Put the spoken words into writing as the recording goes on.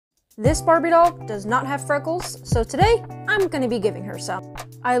This Barbie doll does not have freckles, so today I'm gonna be giving her some.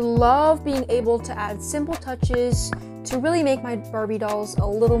 I love being able to add simple touches to really make my Barbie dolls a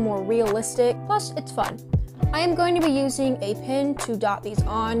little more realistic, plus it's fun. I am going to be using a pin to dot these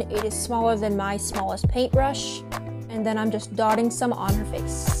on. It is smaller than my smallest paintbrush, and then I'm just dotting some on her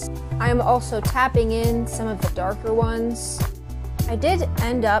face. I am also tapping in some of the darker ones. I did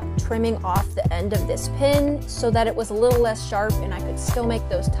end up trimming off the end of this pin so that it was a little less sharp and I could still make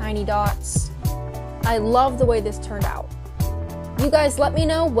those tiny dots. I love the way this turned out. You guys let me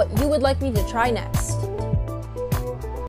know what you would like me to try next.